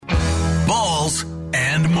footballs,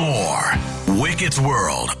 and more. Wickett's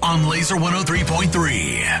World on Laser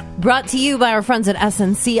 103.3. Brought to you by our friends at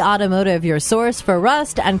S&C Automotive, your source for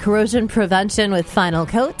rust and corrosion prevention with Final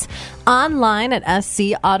Coat. Online at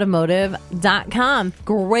scautomotive.com.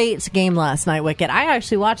 Great game last night, Wicket. I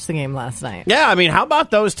actually watched the game last night. Yeah, I mean, how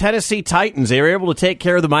about those Tennessee Titans? They were able to take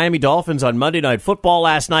care of the Miami Dolphins on Monday Night Football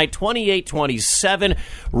last night, 28-27.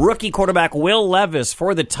 Rookie quarterback Will Levis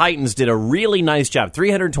for the Titans did a really nice job.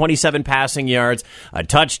 327 passing yards, a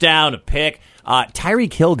touchdown, a pick.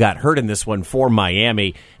 Tyreek Hill got hurt in this one for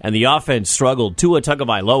Miami, and the offense struggled. Tua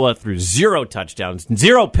Tagovailoa threw 0 touchdowns,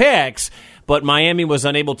 0 picks, but Miami was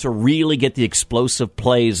unable to really get the explosive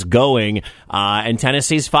plays going. And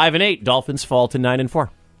Tennessee's 5-8. Dolphins fall to 9-4.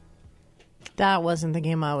 That wasn't the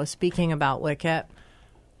game I was speaking about, Wicket.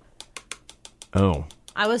 Oh.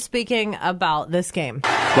 I was speaking about this game.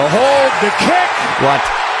 The hold, the kick. What?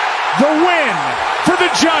 The win for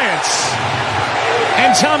the Giants.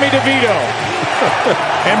 And Tommy DeVito.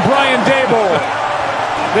 And Brian Dable.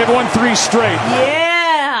 They've won 3 straight.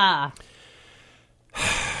 Yeah.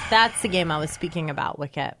 That's the game I was speaking about,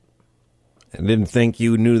 Wicket. I didn't think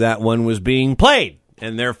you knew that one was being played,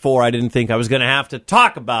 and therefore I didn't think I was going to have to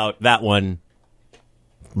talk about that one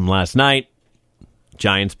from last night.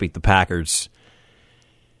 Giants beat the Packers.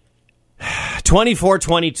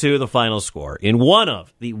 24-22, the final score, in one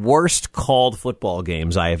of the worst called football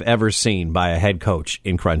games I have ever seen by a head coach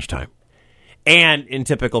in crunch time. And in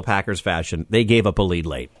typical Packers fashion, they gave up a lead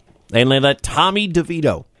late. They let Tommy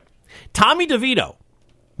DeVito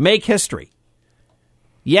make history.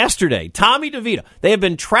 Yesterday, Tommy DeVito. They have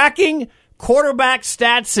been tracking quarterback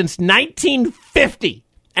stats since 1950,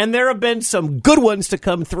 and there have been some good ones to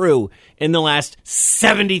come through in the last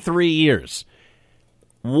 73 years.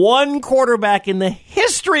 One quarterback in the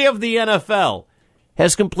history of the NFL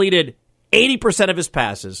has completed 80% of his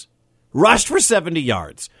passes, rushed for 70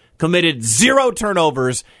 yards, committed 0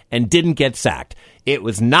 turnovers, and didn't get sacked. It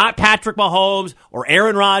was not Patrick Mahomes or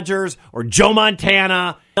Aaron Rodgers or Joe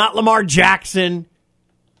Montana, not Lamar Jackson.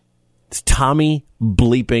 It's Tommy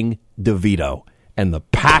bleeping DeVito. And the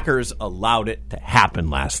Packers allowed it to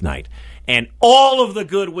happen last night. And all of the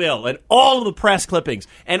goodwill and all of the press clippings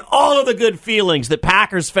and all of the good feelings that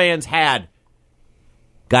Packers fans had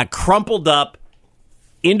got crumpled up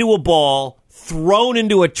into a ball, thrown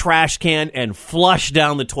into a trash can, and flushed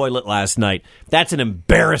down the toilet last night. That's an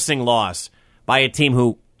embarrassing loss by a team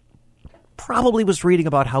who probably was reading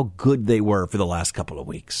about how good they were for the last couple of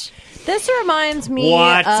weeks. This reminds me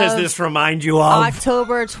What of does this remind you of?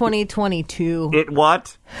 October 2022. It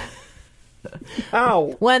what?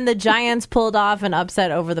 How? When the Giants pulled off an upset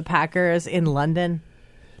over the Packers in London.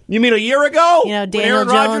 You mean a year ago? You know, When Daniel Aaron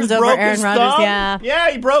Jones Rodgers over broke Aaron his Rodgers, thumb? yeah.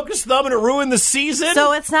 Yeah, he broke his thumb and it ruined the season.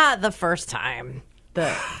 So it's not the first time.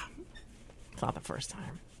 It's not the first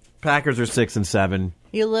time. Packers are 6-7.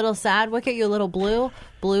 You a little sad, Wicket? You a little blue?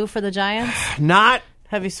 Blue for the Giants? Not.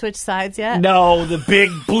 Have you switched sides yet? No, the big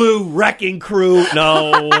blue wrecking crew.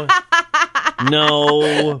 No.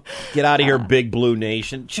 No. Get out of here, big blue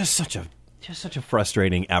nation. Just such a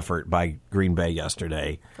frustrating effort by Green Bay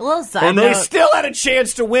yesterday. A little side And they note. still had a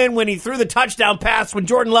chance to win when he threw the touchdown pass when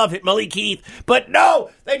Jordan Love hit Malik Heath. But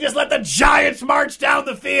no, they just let the Giants march down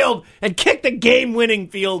the field and kick the game-winning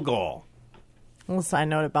field goal. A little side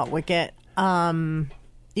note about Wicket.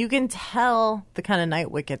 You can tell the kind of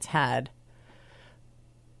night Wicket's had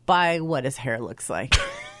by what his hair looks like.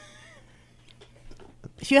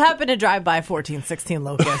 If you happen to drive by 1416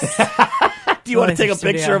 Locust. Do you want to take a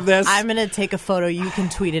picture of this? I'm going to take a photo. You can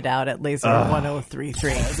tweet it out at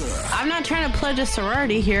laser1033. I'm not trying to pledge a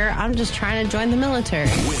sorority here. I'm just trying to join the military.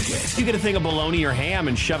 You get a thing of bologna or ham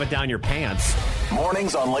and shove it down your pants.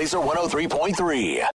 Mornings on Laser 103.3.